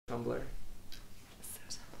Tumblr.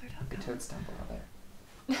 Tumblr.com. Toad's Tumblr out there.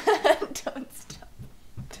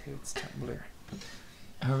 Toad's Tumblr.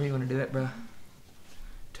 However you want to do it, bro.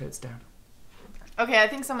 Toad's down. Okay, I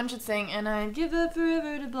think someone should sing, and I'd give up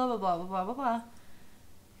forever to blah, blah, blah, blah, blah, blah, blah.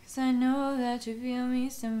 Because I know that you feel me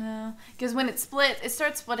somehow. Because when it splits, it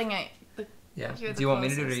starts splitting out. Yeah. Do you want me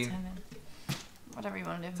to do it or you? Whatever you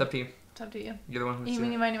want to do. It's up to you. It's up to you. You're the one who's Eeny,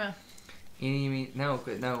 meeny, miny, moe. Eeny, meeny, no,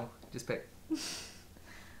 good, no. Just pick.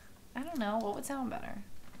 I don't know. What would sound better?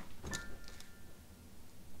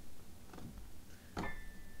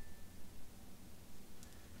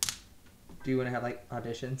 Do you want to have, like,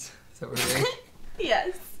 auditions? Is that what we're doing?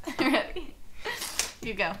 Yes. Ready?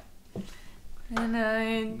 You go. And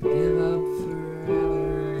I give up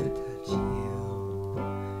forever to touch you.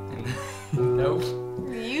 And nope.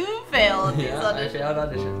 You failed these Yeah, auditions. I failed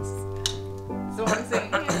auditions. So I'm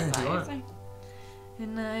singing. You want?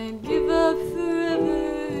 And I'd give up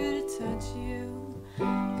forever to touch you.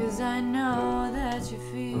 'Cause I know that you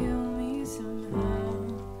feel me somehow.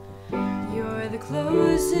 You're the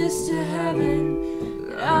closest to heaven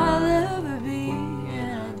that I'll ever be.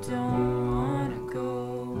 And I don't want to go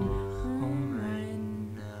home right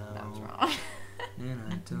now. That was wrong. And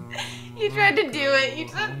I don't You tried to do it. You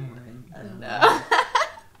tried. No.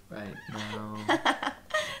 Right now. That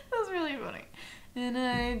was really funny. And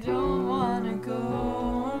I don't want to go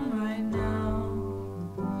home right now.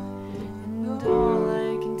 And all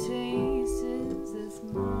I can taste is this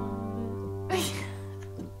moment.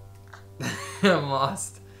 I'm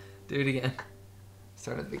lost. Do it again.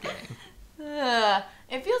 Start at the beginning.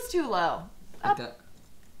 It feels too low. Up.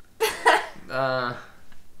 I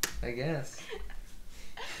guess.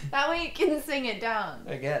 That way you can sing it down.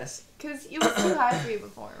 I guess. Because it was too high for you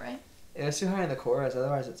before, right? It was too high in the chorus,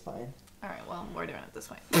 otherwise it's fine. Alright, well, we're doing it this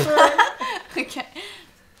way. Okay.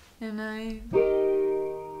 And I'd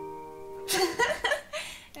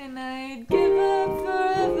give up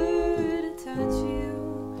forever to touch you.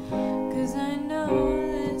 'Cause I know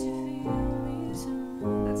that you feel me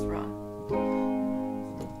somehow. That's wrong.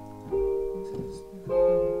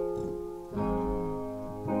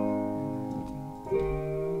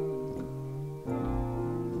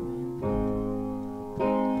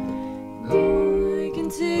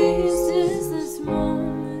 Taste is this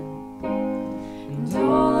moment, and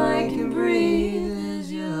all I can breathe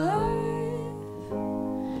is your life.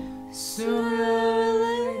 Sooner or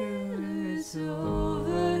later it's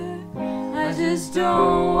over. I just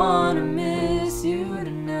don't want to miss you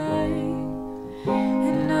tonight.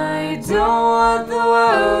 And I don't want the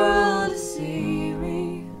world to see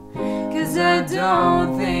me, 'cause I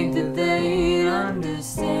don't think that they'd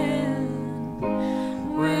understand.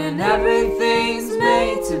 When everything's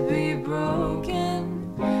made to be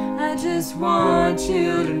broken, I just want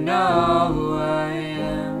you to know who I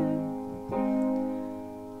am.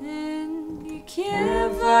 And you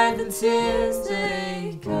can't fight the tears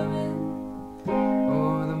they coming,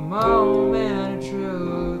 or the moment of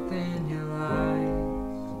truth in your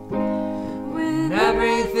life. When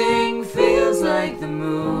everything feels like the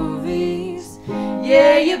movies,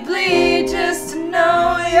 yeah, you bleed just to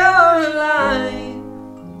know you're alive.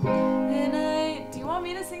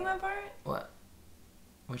 Sing that part? What?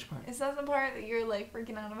 Which part? Is that the part that you're like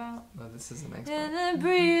freaking out about? No, this is the next part. And I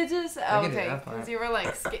breathe just. Oh, can do okay, that part. because you were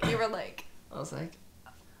like, I was like,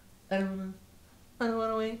 I don't know. I don't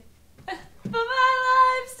want to wait. For my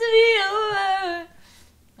life to be over.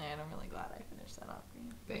 And I'm really glad I finished that off for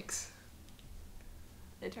you. Thanks.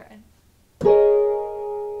 I tried.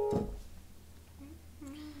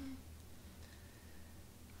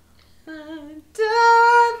 I don't want the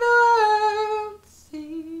world to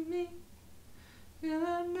see me. I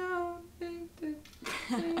don't think that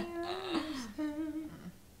they understand.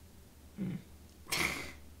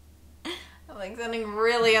 I'm like sending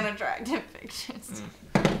really unattractive pictures.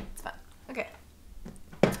 It's fine. Okay.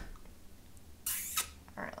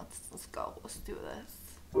 Alright, let's go. Let's do this.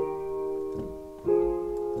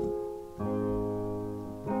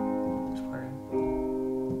 Which part?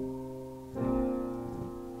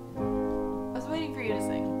 I was waiting for you to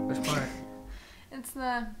sing. Which part? It's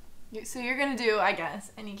the... So you're gonna do, I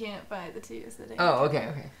guess, and you can't buy the tears that Oh,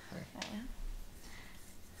 okay. Sorry.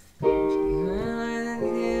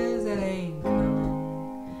 That ain't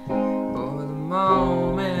coming, for the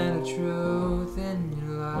moment of truth in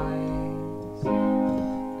your lies,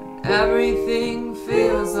 and everything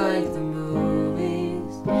feels like the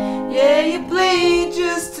movies. Yeah, you bleed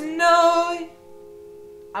just to know.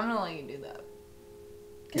 I'm gonna let you do that.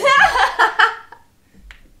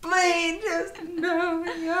 Bleed just to know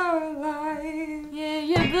you're alive. Yeah,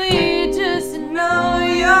 you bleed just to know Know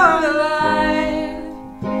you're alive.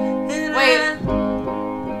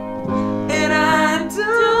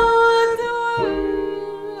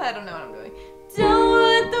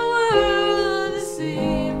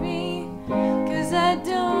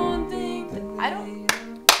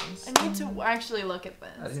 need to actually look at this.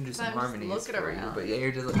 I didn't do some I'm just harmonies looking for around. you, but yeah,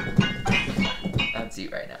 you're just looking. That's you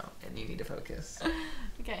right now, and you need to focus.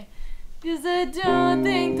 Okay. Cause I don't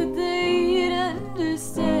think that they'd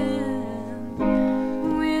understand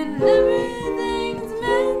when everything's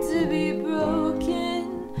meant to be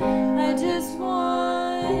broken. I just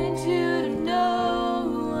want you to know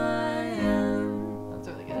who I am. That's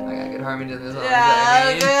really good. I got good harmony in this song.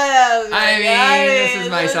 Yeah, I mean, this is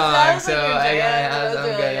my song, so I gotta have some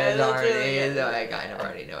good harmony. Really So I kind of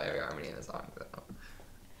already know every harmony in the song. So.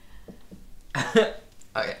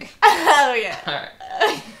 Okay. Oh yeah. All right.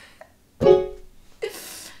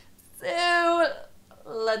 So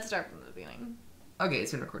let's start from the beginning. Okay,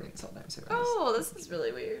 it's been recording this whole time, so. Oh, this is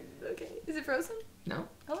really weird. Okay, is it frozen? No.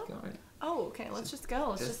 Hello? Go on. Oh, okay. Let's just go.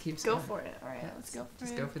 Let's just keep go going. for it. All right, Yeah, let's go for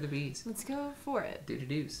Just it. go for the bees. Let's go for it. Do the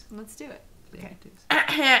do's. Let's do it. Okay. Do's.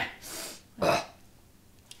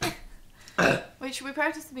 Wait, should we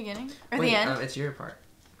practice the beginning or Wait, the end? It's your part.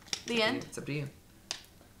 The end. It's up to you.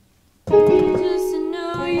 Just to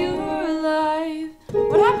know you're alive.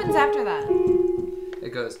 What happens after that? It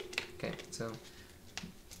goes. Okay, so.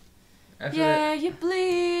 After Yeah, you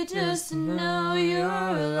bleed just to know you're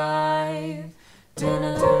alive. Dun,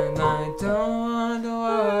 dun, I don't want the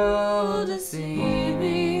world to see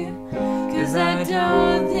me, 'Cause I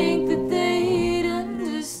don't think that they'd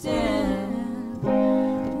understand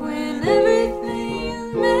when everything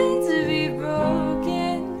is meant to be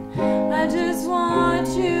broken. I just want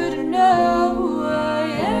you to know who I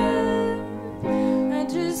am. I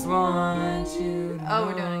just want you to know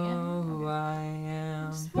we're doing it again. who I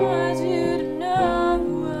am. Just want you to know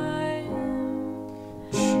who I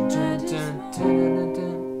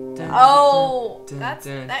Oh, that's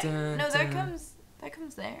that. No, that comes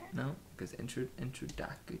there. No, because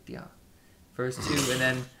introductio. First two, and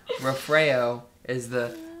then refrain is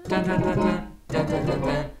the dun dun dun dun dun dun dun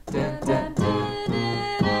dun dun.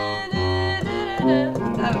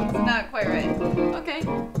 That was not quite right. Okay.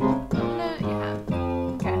 No, yeah.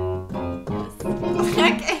 Okay.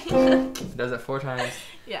 Okay. Does it 4 times.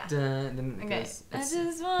 Yeah. Dun, then it Okay. goes, I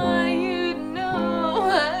just want you to know who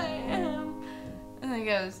I am. And then it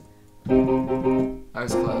goes. I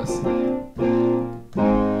was close.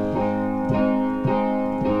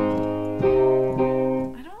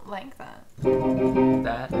 I don't like that.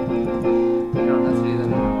 That. You don't have to do that.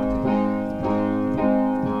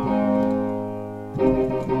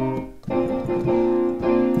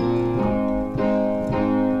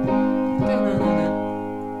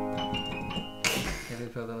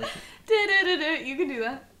 You can do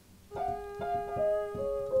that.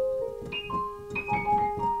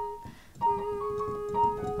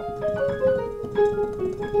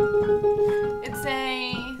 It's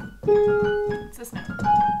this note.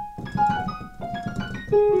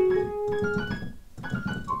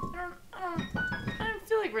 I don't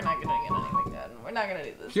feel like we're not gonna get anything done. We're not gonna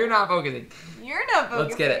do this. You're not focusing. You're not focusing.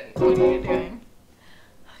 Let's get it. What are you doing?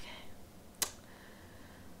 Okay.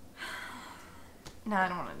 No, I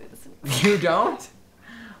don't want to do this anymore. You don't?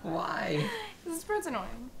 Why? This part's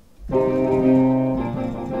annoying.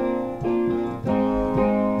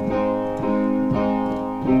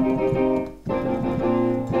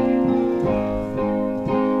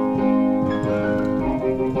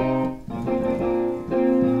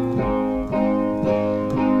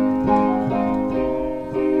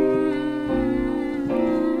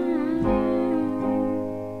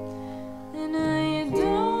 And I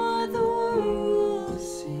don't want the world to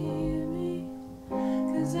see me,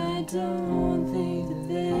 'cause I don't think that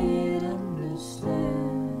they'd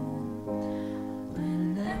understand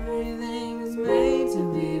when everything's made to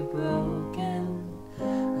be broken.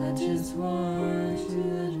 I just want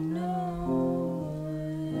you to know I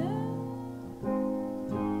am.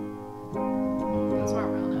 That's more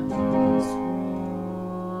real now.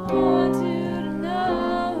 I want you to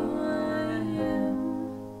know I am.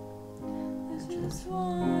 I just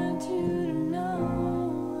want you to know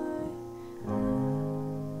I am.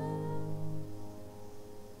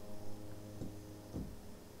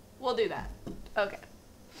 We'll do that. Okay.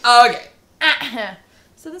 Okay.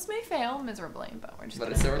 So this may fail miserably, but we're just But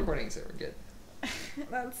gonna... it's still recording, so we're good.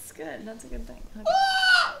 That's good. That's a good thing. Okay.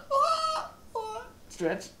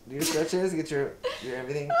 Stretch. Do your stretches. Get your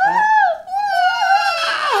everything up.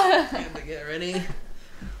 Get ready.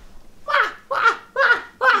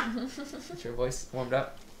 Get your voice warmed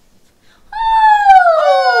up.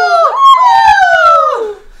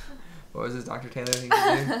 What was this Dr. Taylor thing to do?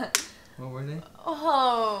 What were they?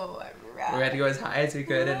 Oh, I forgot. We had to go as high as we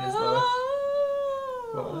could and as low.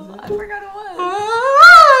 What was it? I forgot it was.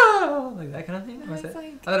 Like that kind of thing? What was It's it?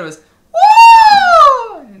 like- I thought it was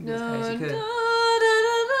and as high as you could.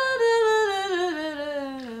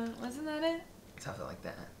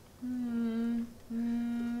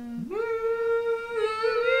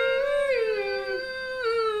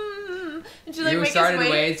 started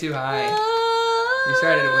way too high. You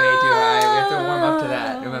started way too high. We have to warm up to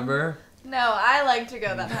that, remember? No, I like to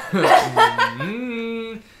go that high.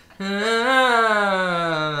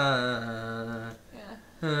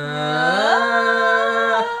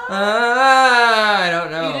 I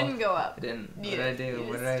don't know. You didn't go up. I didn't. What did I do?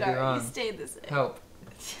 What did I do wrong? You stayed the same. Help.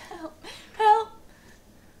 Help. Help.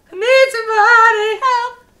 I need somebody.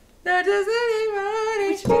 Help. Not just anybody.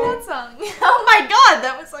 We should do that song. Oh my god,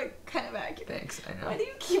 that was like kind of accurate. Thanks, I know. Why do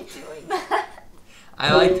you keep doing that?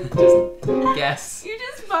 I like to just guess. You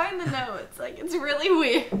just find the notes. Like, it's really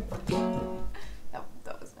weird.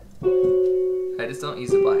 That was fun. I just don't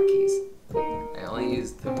use the black keys. I only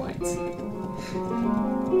use the whites.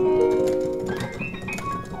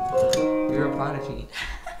 You're a prodigy.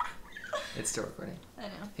 It's still recording. I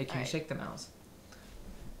know. Hey, can you shake the mouse?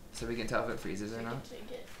 So we can tell if it freezes or not? Shake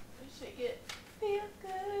it. Shake it. Feel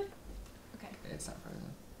good. Okay. It's not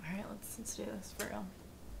frozen. Alright, let's do this for real.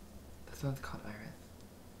 This one's called Iris.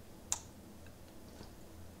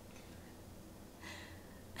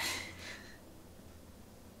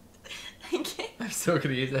 I'm still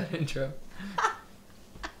gonna use that intro.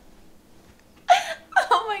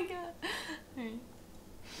 Oh my god. Alright.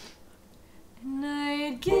 And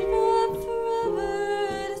I'd give up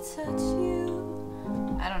forever to touch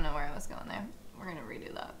you. I don't know where I was going there. We're gonna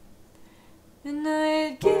redo that. And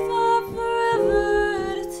I'd give up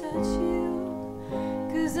forever to touch you,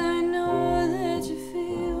 'cause I know that you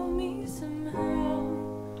feel me somehow.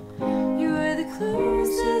 You're the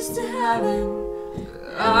closest to heaven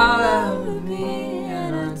I'll ever be,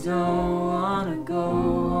 and I don't wanna go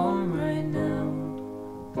home right now.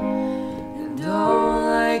 And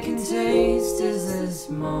all I can taste is this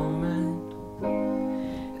moment,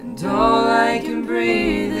 and all I can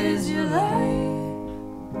breathe is your light.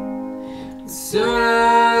 Sooner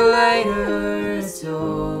or later it's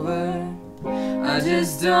over. I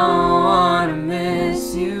just don't wanna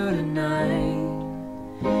miss you tonight.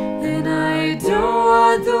 And I don't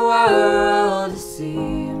want the world to see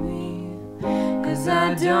me, 'cause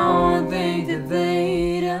I don't think that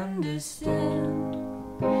they'd understand.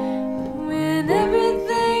 When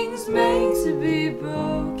everything's made to be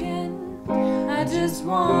broken, I just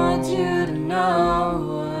want you to know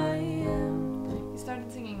who I am. You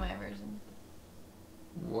started singing my version.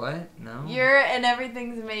 What? No. And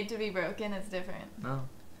everything's made to be broken is different. No.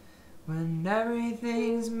 When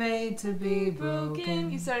everything's made to be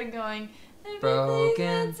broken. You started going, Broken. everything's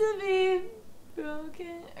meant to be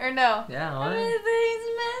broken. Or no. Yeah, what? Everything's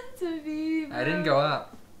meant to be broken. I didn't go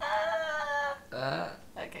up.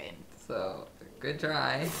 Okay. So, good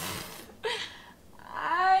try.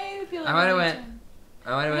 I feel like I might have went.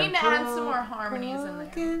 we need to add some more harmonies in there.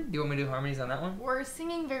 Do you want me to do harmonies on that one? We're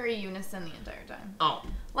singing very unison the entire time. Oh.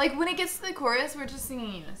 Like, when it gets to the chorus, we're just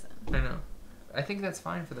singing unison. I know. I think that's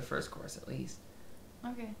fine for the first chorus at least.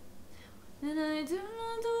 Okay. And I don't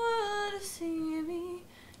want the world to see me,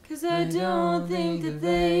 'cause I don't think that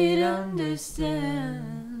they'd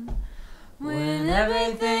understand. When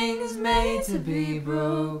everything's made to be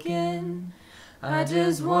broken, I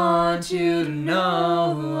just want you to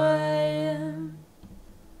know who I am.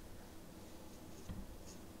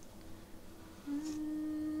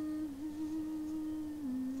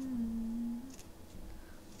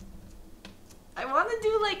 I want to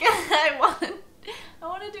do like I want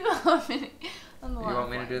to do a harmony on the last. You want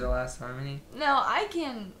me to line. do the last harmony? No, I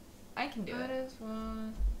can do it.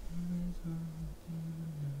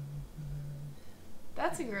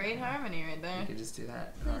 That's a great harmony right there. You could just do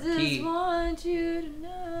that. I just Key. want you to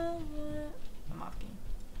know what I'm off key.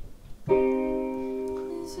 I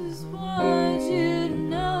just want you to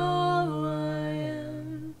know who I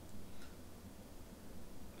am.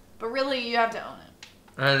 But really, you have to own it.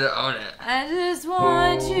 I had to own it. I just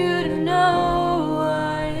want you to know who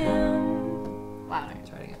I am. Louder.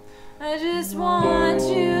 Try it again. I just want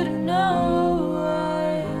you to know who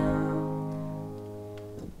I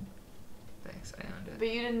am. Thanks, I owned it. But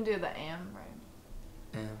you didn't do the am, right?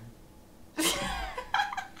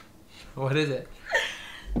 What is it?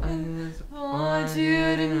 I just Want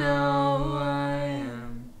you to know who I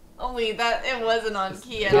am. Only that it wasn't on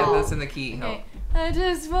key at all. Yeah, that's in the key. Help. Okay. I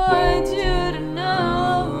just want you to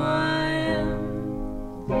know who I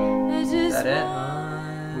am. I just That it?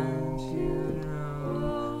 want you to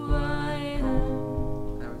know who I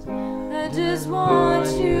am. That was I just want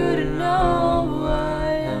you to know who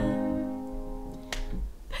I am.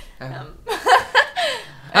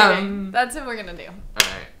 Okay, that's what we're gonna do.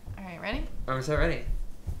 Alright. Alright, ready? I'm so ready.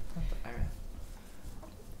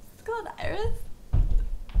 It's called Iris.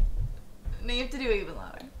 No, you have to do it even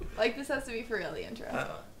louder. Like, this has to be for real, the intro.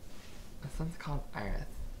 This one's called Iris.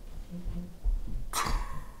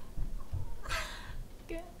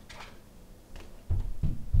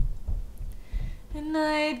 And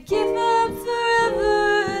I'd give up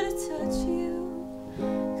forever to touch you,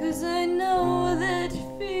 'cause I know that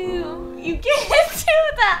you feel. You can't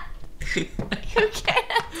do that! You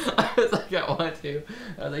can't! I was like, I want to.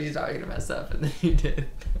 I was like, you're talking to mess up, and then you did. I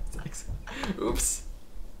was like, oops.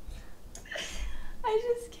 I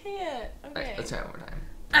just can't. Okay. Alright, let's try it one more time.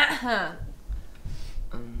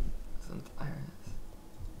 Some iris.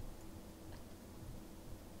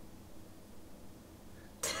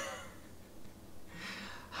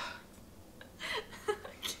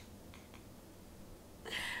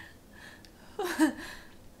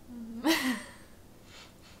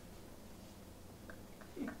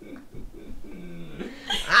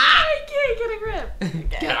 I can't get a grip.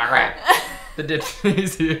 Okay. Get a grip. The dip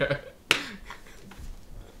stays here.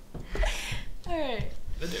 Alright.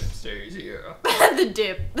 The dip stays here. The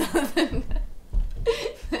dip. The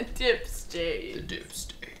dip stays. The dip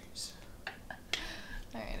stays.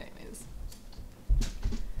 Alright, anyways.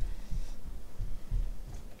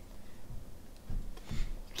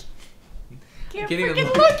 Can't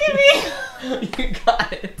freaking look at me! You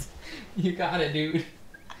got it. You got it, dude.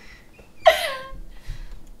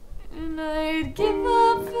 And I'd give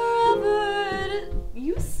up forever to...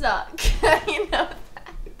 You suck. You know that.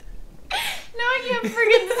 Now I can't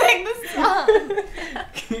freaking sing the song.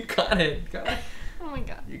 You got it. Got it. Oh my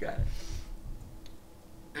god. You got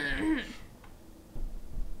it.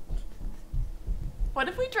 What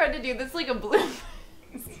if we tried to do this like a blue?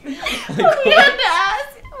 But we had to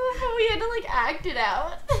ask. But we had to like act it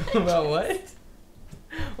out. About what?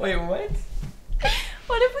 Wait, what?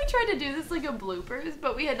 What if we tried to do this like a bloopers,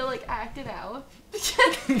 but we had to like act it out?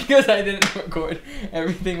 Because I didn't record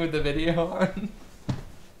everything with the video on.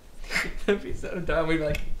 That'd be so dumb. We'd be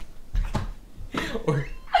like, or.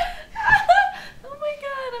 Oh my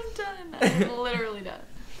god, I'm done. I'm literally done.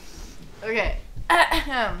 Okay.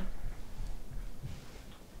 Are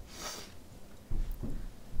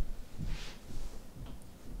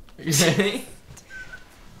you ready?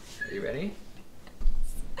 Are you ready?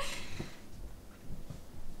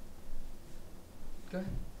 Go ahead.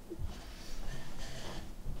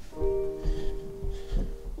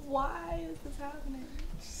 Why is this happening?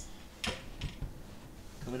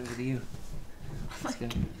 Coming over to you. Let's go.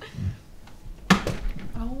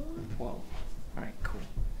 Oh. Whoa. Alright, cool.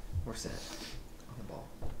 We're set. On the ball.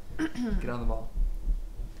 Get on the ball.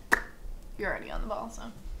 You're already on the ball, so.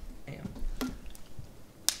 I am.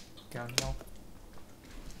 Get on the ball.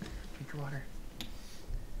 Drink your water.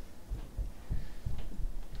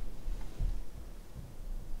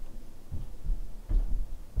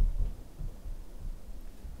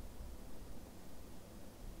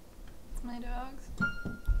 It's my dogs.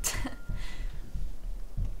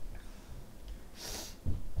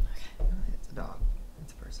 It's a dog.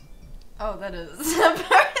 It's a person. Oh, that is a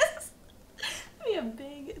person. Be a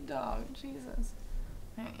big dog. Jesus.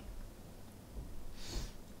 Alright.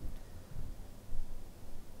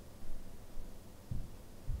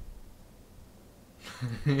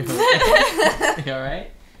 You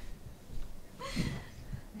alright?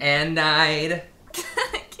 And I'd. I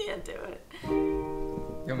can't do it.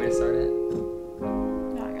 You want me to start it?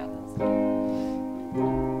 No, I got this.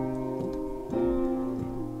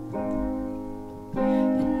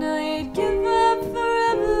 And I'd give up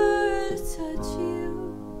forever to touch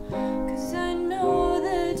you, 'cause I know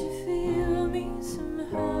that you feel me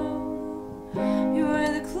somehow. You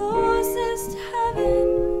are the closest to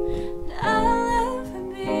heaven that I'll ever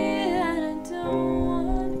be, and I don't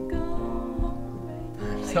want to go home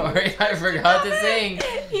right now. Sorry, I forgot to sing.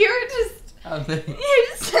 You're just... I'm thinking. You're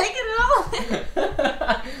just taking it all in.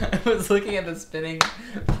 I was looking at the spinning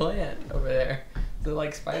plant over there. The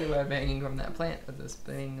like spiderweb hanging from that plant with a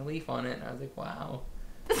spinning leaf on it, and I was like, wow.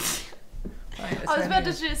 I was about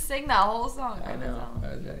to just sing that whole song. I know.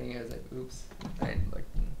 I was ready. I was like, oops. I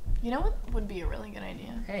looked. You know what would be a really good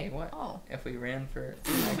idea? Hey, what? Oh. If we ran for a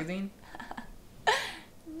magazine?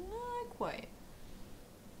 Not quite.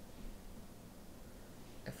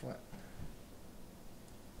 If what?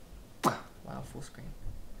 Wow, full screen.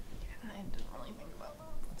 Yeah, I didn't really think about that.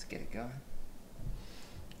 Let's get it going.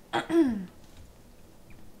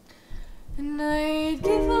 And I'd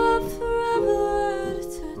give up forever to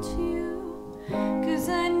touch you, 'cause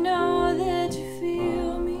I know that you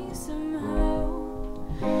feel me somehow.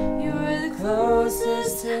 You are the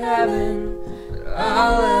closest to heaven that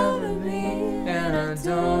I'll ever be, and I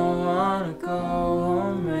don't wanna go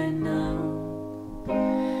home right now.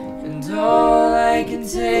 And all I can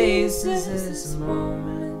taste is this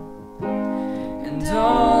moment, and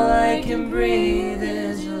all I can breathe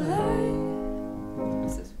is your light.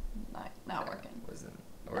 This is not working. Wasn't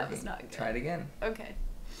That working. was not good. Try it again. Okay.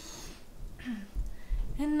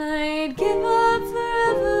 And I'd give up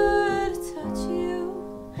forever to touch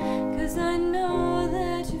you, 'cause I know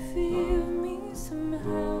that you feel me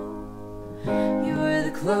somehow. You're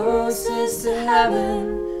the closest to heaven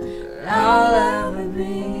that I'll ever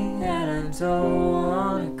be, and I don't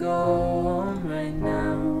wanna go home right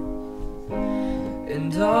now.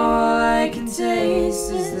 And all I can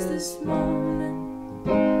taste is this moment.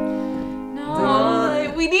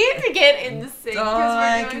 No, we need to get in sync. All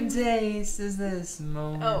I can taste is this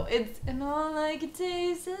moment. Oh, it's and all I can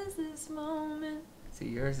taste is this moment. See,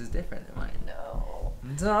 yours is different than mine. No.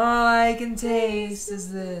 And all I can taste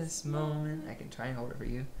is this moment. I can try and hold it for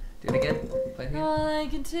you. Do it again. Play it again. All I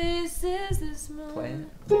can taste is this moment.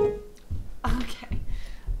 Play it. Okay.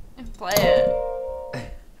 Play it. Oh,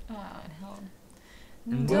 it held.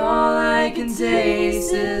 And all I can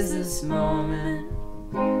taste is this moment.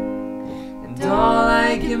 And all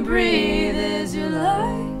I can breathe is your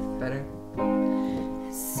life. Better.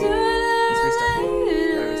 Let's restart.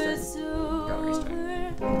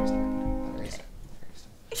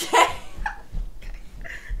 Okay.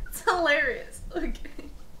 It's hilarious. Okay.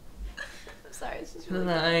 I'm sorry, it's just really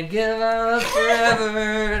And I'd give up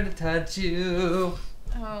forever to touch you.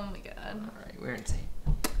 Oh my god. Alright, we're insane.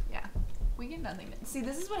 Yeah. We get nothing. See,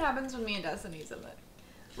 this is what happens when me and Destiny submit.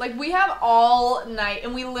 Like, we have all night,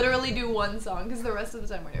 and we literally do one song, because the rest of the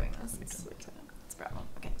time we're doing this. It's a problem.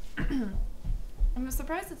 Okay. I'm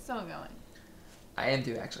surprised it's still going. I am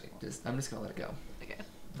too, actually. I'm just gonna let it go. Okay.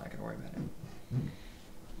 I'm not gonna worry about it.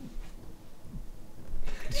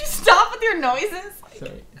 Could you stop with your noises?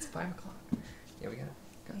 Sorry. It's 5 o'clock. Yeah, we gotta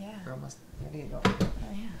go. Yeah. We're almost ready to go. Oh,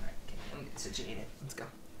 yeah. Alright, okay. Let me get situated. Let's go.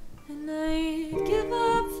 And I'd give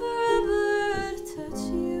up forever to touch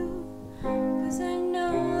you, 'cause I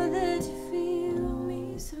know that you feel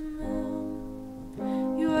me somehow.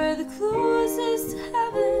 You're the closest to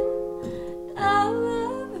heaven I'll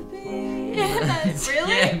ever be.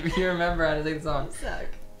 Really? Yeah, you remember how to sing the song. You suck.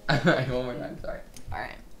 Alright, one more time. Sorry.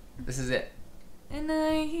 Alright. This is it. And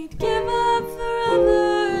I'd give up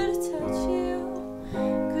forever to touch you,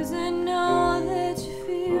 'cause I know that you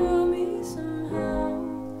feel me somehow.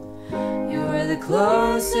 You're the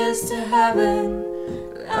closest to heaven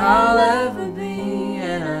that I'll ever be,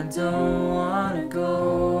 and I don't wanna go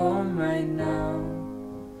home right now.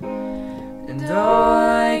 And all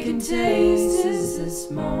I can taste is this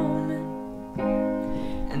moment,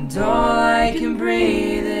 and all I can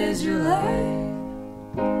breathe is your life.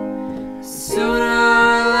 Sooner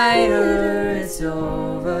or later it's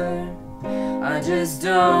over. I just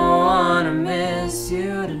don't wanna miss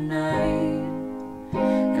you tonight.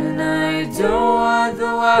 And I don't want the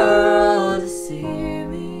world to see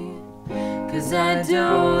me, 'cause I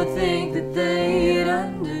don't think that they'd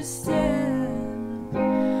understand.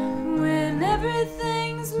 When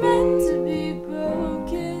everything's meant to be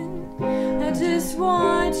broken, I just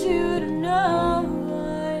want you to know who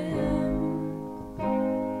I am.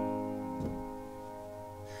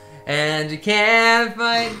 And you can't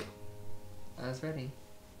find. I was ready.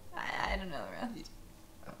 I don't know the rest.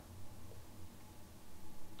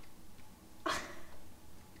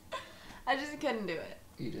 I just couldn't do it.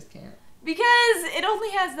 You just can't. Because it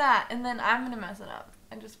only has that, and then I'm gonna mess it up.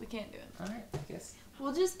 We can't do it. Alright, I guess.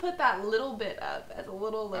 We'll just put that little bit up as a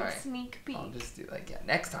little like Alright. sneak peek. I'll just do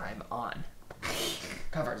next time on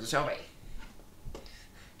Covers of Shelby.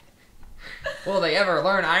 Will they ever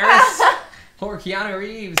learn Iris? Or Keanu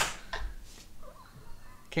Reeves?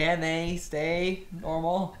 Can they stay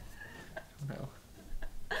normal? No.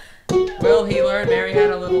 Will he learn Mary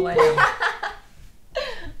Had a Little Lamb?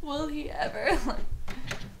 Will he ever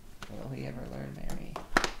Will he ever learn Mary?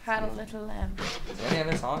 had a little lamb? Is there any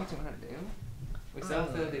other songs you want to do? We still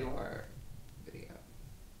have to do our video.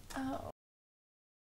 Oh.